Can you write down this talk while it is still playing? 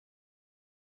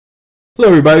Hello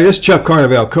everybody, this is Chuck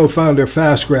Carnevale, co-founder of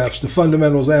FastGraphs, the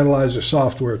Fundamentals Analyzer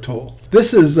software tool.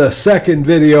 This is the second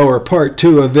video, or part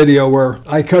two of video, where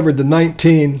I covered the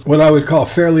 19 what I would call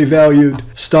fairly valued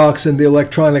stocks in the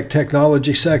electronic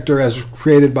technology sector as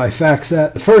created by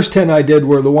FactSet. The first 10 I did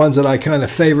were the ones that I kind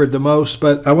of favored the most,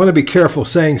 but I want to be careful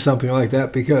saying something like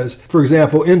that because, for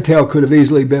example, Intel could have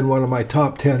easily been one of my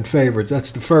top 10 favorites.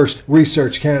 That's the first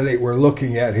research candidate we're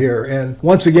looking at here. And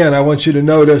once again, I want you to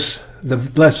notice the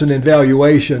lesson in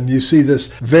valuation. You see this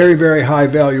very, very high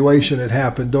valuation that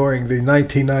happened during the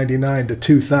 1999 to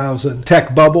 2000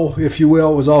 tech bubble, if you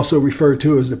will. It was also referred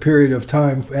to as the period of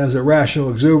time as irrational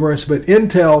exuberance. But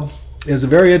Intel is a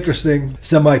very interesting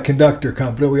semiconductor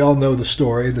company. We all know the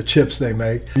story, the chips they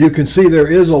make. You can see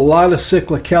there is a lot of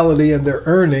cyclicality in their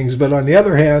earnings, but on the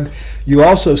other hand, you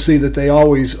also see that they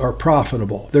always are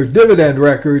profitable. Their dividend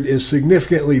record is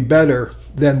significantly better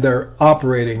than their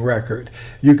operating record.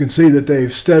 You can see that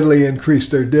they've steadily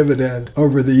increased their dividend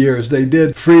over the years. They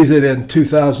did freeze it in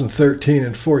 2013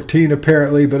 and 14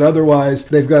 apparently, but otherwise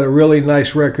they've got a really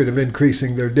nice record of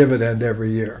increasing their dividend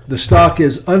every year. The stock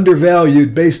is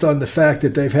undervalued based on the fact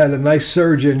that they've had a nice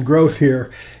surge in growth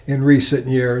here in recent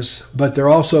years, but they're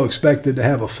also expected to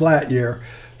have a flat year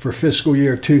for fiscal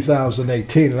year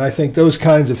 2018. And I think those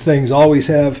kinds of things always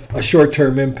have a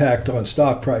short-term impact on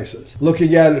stock prices.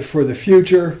 Looking at it for the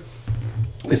future,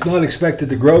 it's not expected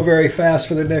to grow very fast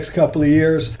for the next couple of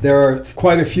years. There are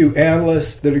quite a few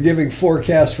analysts that are giving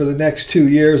forecasts for the next 2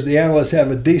 years. The analysts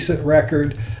have a decent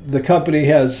record. The company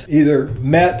has either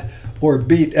met or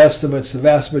beat estimates the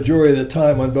vast majority of the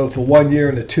time on both a 1-year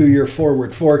and a 2-year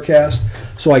forward forecast.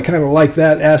 So I kind of like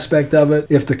that aspect of it.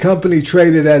 If the company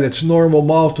traded at its normal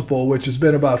multiple, which has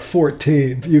been about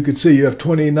 14, you could see you have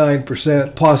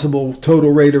 29% possible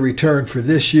total rate of return for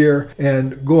this year.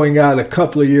 And going out a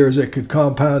couple of years, it could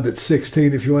compound at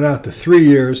 16. If you went out to 3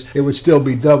 years, it would still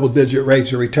be double-digit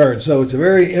rates of return. So it's a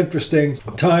very interesting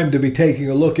time to be taking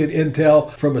a look at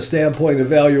Intel from a standpoint of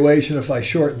valuation. If I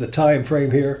shorten the time frame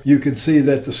here, you can see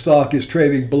that the stock is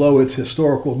trading below its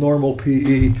historical normal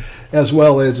PE as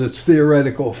well as its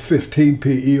theoretical 15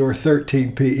 PE or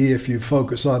 13 PE if you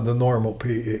focus on the normal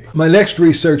PE. My next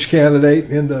research candidate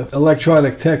in the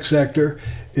electronic tech sector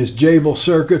is Jabil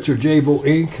Circuits, or Jabil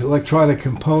Inc., electronic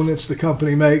components the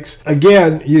company makes.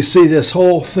 Again, you see this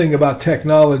whole thing about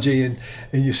technology and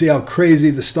you see how crazy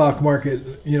the stock market,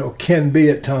 can be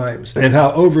at times, and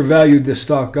how overvalued this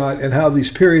stock got, and how these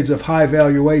periods of high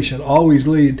valuation always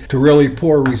lead to really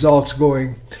poor results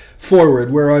going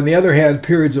forward, where on the other hand,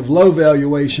 periods of low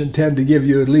valuation tend to give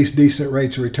you at least decent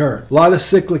rates of return. A lot of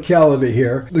cyclicality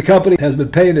here. The company has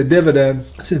been paying a dividend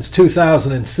since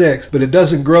 2006, but it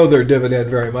doesn't grow their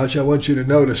dividend very much. I want you to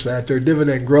notice that. Their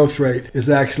dividend growth rate is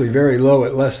actually very low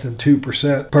at less than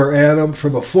 2% per annum.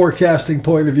 From a forecasting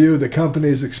point of view, the company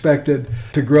is expected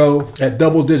to grow at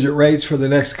double-digit rates for the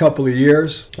next couple of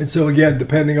years. And so again,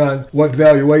 depending on what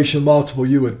valuation multiple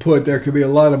you would put, there could be a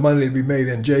lot of money to be made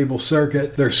in Jabil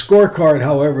Circuit. Their scorecard,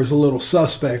 however, is a little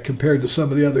suspect compared to some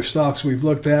of the other stocks we've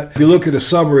looked at. If you look at a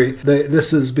summary,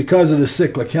 this is because of the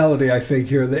cyclicality, I think,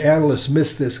 here. The analysts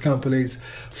missed this company's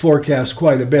forecast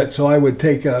quite a bit. So I would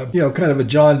take a, kind of a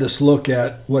jaundiced look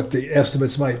at what the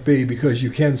estimates might be, because you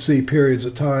can see periods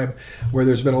of time where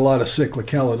there's been a lot of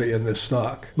cyclicality in this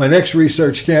stock. My next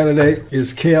research candidate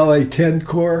is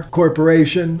KLA-Tencor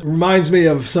Corporation. Reminds me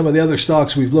of some of the other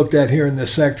stocks we've looked at here in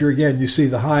this sector. Again, you see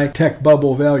the high tech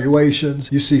bubble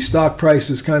valuations. You see stock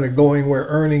prices kind of going where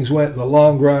earnings went in the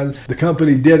long run. The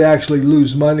company did actually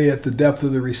lose money at the depth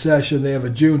of the recession. They have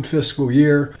a June fiscal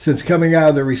year. Since coming out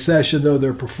of the recession, though,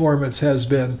 their performance has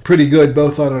been pretty good,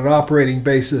 both on an operating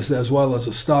basis as well as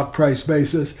a stock price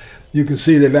basis. You can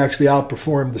see they've actually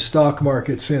outperformed the stock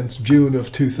market since June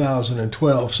of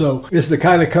 2012. So it's the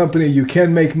kind of company you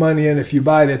can make money in if you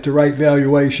buy it at the right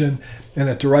valuation and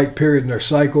at the right period in their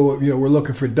cycle. We're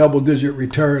looking for double-digit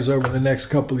returns over the next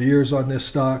couple of years on this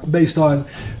stock, based on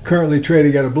currently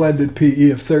trading at a blended PE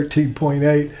of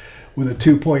 13.8 with a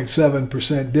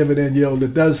 2.7% dividend yield.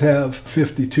 It does have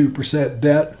 52%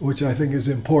 debt, which I think is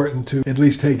important to at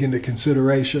least take into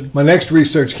consideration. My next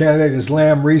research candidate is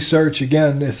Lam Research.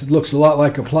 Again, this looks a lot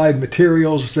like Applied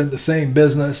Materials. It's in the same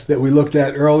business that we looked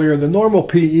at earlier. The normal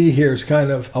PE here is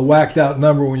kind of a whacked out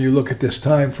number when you look at this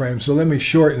time frame. So let me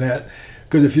shorten that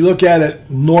Because if you look at it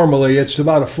normally, it's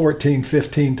about a 14,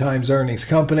 15 times earnings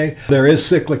company. There is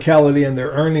cyclicality in their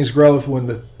earnings growth. When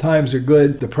the times are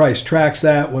good, the price tracks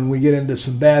that. When we get into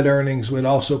some bad earnings, it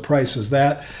also prices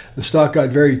that. The stock got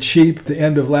very cheap at the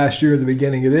end of last year, the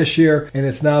beginning of this year, and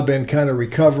it's now been kind of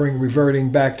recovering,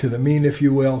 reverting back to the mean, if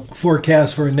you will.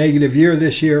 Forecast for a negative year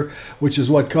this year, which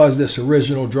is what caused this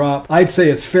original drop. I'd say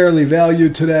it's fairly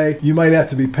valued today. You might have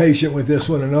to be patient with this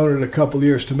one and own it a couple of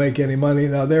years to make any money.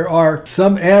 Now, there are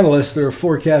some analysts that are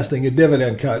forecasting a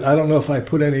dividend cut. I don't know if I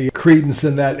put any credence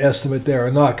in that estimate there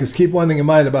or not, because keep one thing in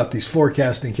mind about these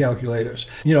forecasting calculators.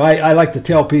 You know, I like to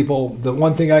tell people the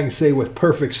one thing I can say with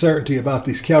perfect certainty about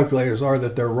these calculators are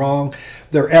that they're wrong.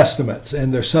 They're estimates,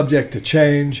 and they're subject to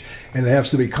change, and it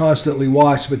has to be constantly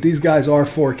watched. But these guys are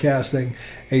forecasting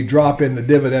a drop in the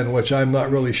dividend, which I'm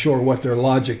not really sure what their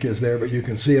logic is there, but you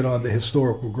can see it on the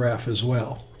historical graph as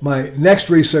well. My next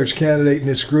research candidate in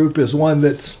this group is one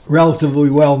that's relatively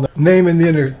well known in the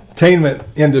entertainment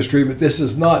industry, but this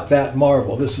is not that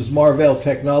Marvel. This is Marvell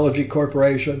Technology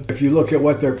Corporation. If you look at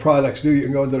what their products do, you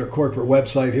can go into their corporate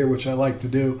website here, which I like to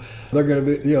do. They're going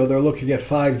to be, they're looking at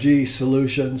 5G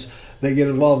solutions. They get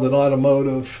involved in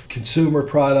automotive, consumer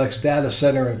products, data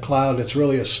center, and cloud. It's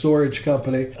really a storage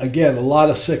company. Again, a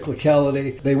lot of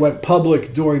cyclicality. They went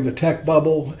public during the tech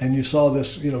bubble, and you saw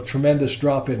this, tremendous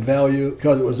drop in value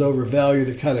because it was overvalued.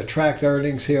 It kind of tracked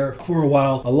earnings here for a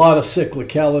while. A lot of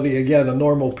cyclicality. Again, a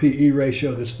normal PE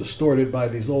ratio that's distorted by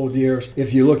these old years.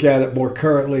 If you look at it more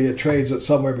currently, it trades at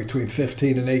somewhere between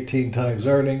 15 and 18 times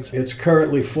earnings. It's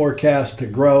currently forecast to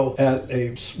grow at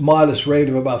a modest rate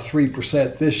of about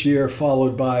 3% this year,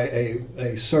 followed by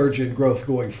a surge in growth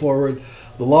going forward.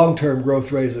 The long-term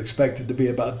growth rate is expected to be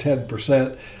about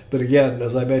 10%. But again,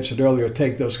 as I mentioned earlier,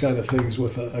 take those kind of things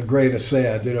with a grain of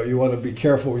sand. You want to be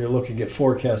careful when you're looking at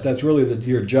forecasts. That's really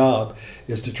your job,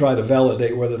 is to try to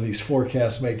validate whether these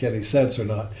forecasts make any sense or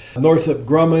not. Northrop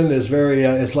Grumman is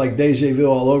it's like deja vu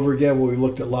all over again when we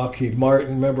looked at Lockheed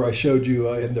Martin. Remember, I showed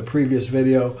you in the previous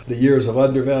video the years of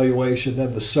undervaluation,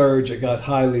 then the surge. It got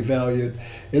highly valued.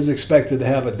 Is expected to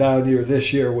have a down year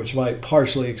this year, which might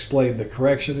partially explain the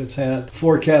correction it's had.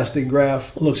 Forecasting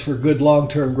graph looks for good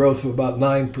long-term growth of about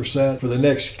 9%. For the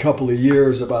next couple of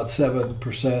years, about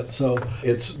 7%. So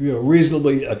it's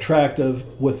reasonably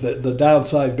attractive, with the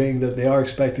downside being that they are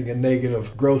expecting a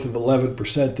negative growth of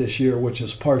 11% this year, which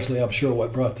is partially, I'm sure,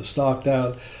 what brought the stock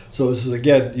down. So this is,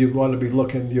 again, you'd want to be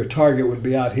looking, your target would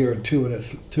be out here in 2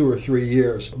 or 3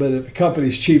 years. But if the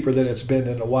company's cheaper than it's been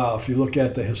in a while, if you look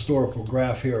at the historical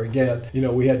graph here again,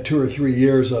 we had 2 or 3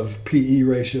 years of PE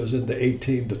ratios in the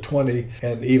 18 to 20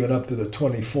 and even up to the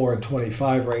 24 and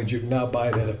 25 range. You can now buy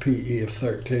it at a PE of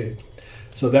 13.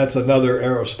 So that's another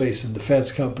aerospace and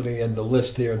defense company in the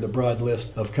list here, in the broad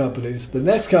list of companies. The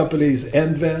next company is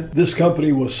nVent. This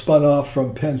company was spun off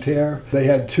from Pentair. They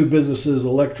had two businesses,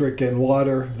 electric and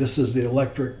water. This is the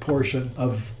electric portion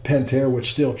of Pentair,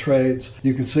 which still trades.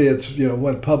 You can see it's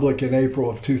went public in April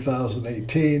of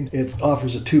 2018. It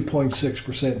offers a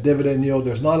 2.6% dividend yield.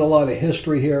 There's not a lot of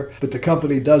history here, but the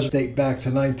company does date back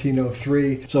to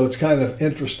 1903, so it's kind of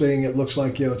interesting. It looks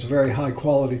like it's a very high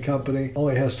quality company.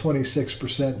 Only has 26%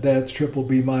 debt,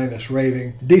 BBB-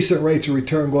 rating. Decent rates of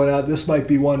return going out. This might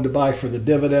be one to buy for the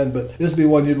dividend, but this would be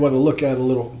one you'd want to look at a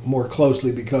little more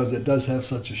closely because it does have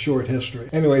such a short history.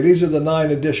 Anyway, these are the 9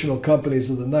 additional companies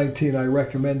of the 19 I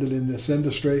recommended in this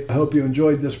industry. I hope you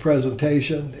enjoyed this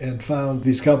presentation and found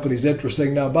these companies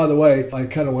interesting. Now, by the way, I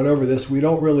kind of went over this. We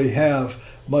don't really have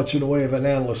much in the way of an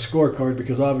analyst scorecard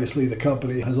because obviously the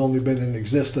company has only been in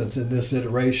existence in this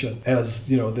iteration as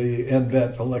the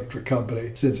nVent electric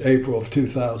company since April of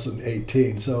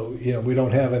 2018. So we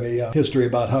don't have any history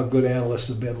about how good analysts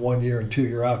have been 1 year and 2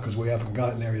 year out because we haven't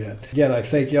gotten there yet. Again, I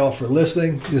thank y'all for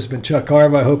listening. This has been Chuck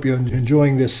Harv. I hope you're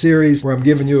enjoying this series where I'm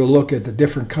giving you a look at the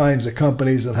different kinds of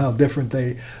companies and how different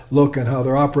they look and how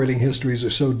their operating histories are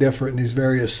so different in these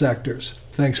various sectors.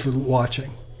 Thanks for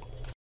watching.